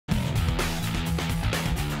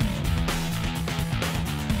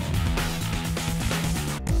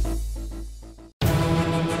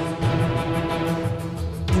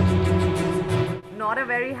not a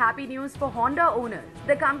very happy news for Honda owners.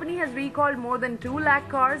 The company has recalled more than 2 lakh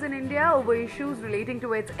cars in India over issues relating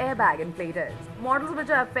to its airbag inflators. Models which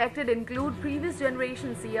are affected include previous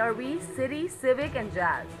generation CR-V, City, Civic and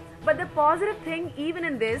Jazz. But the positive thing even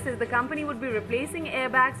in this is the company would be replacing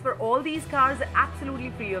airbags for all these cars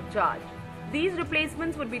absolutely free of charge. These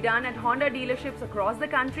replacements would be done at Honda dealerships across the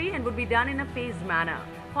country and would be done in a phased manner.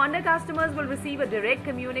 Honda customers will receive a direct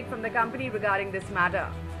communique from the company regarding this matter.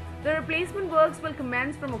 The replacement works will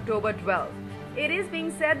commence from October 12. It is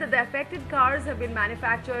being said that the affected cars have been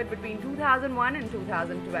manufactured between 2001 and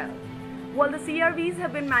 2012, while the CR-Vs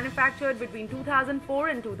have been manufactured between 2004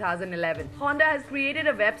 and 2011. Honda has created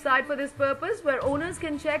a website for this purpose where owners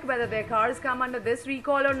can check whether their cars come under this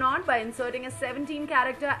recall or not by inserting a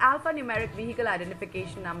 17-character alphanumeric vehicle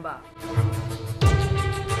identification number.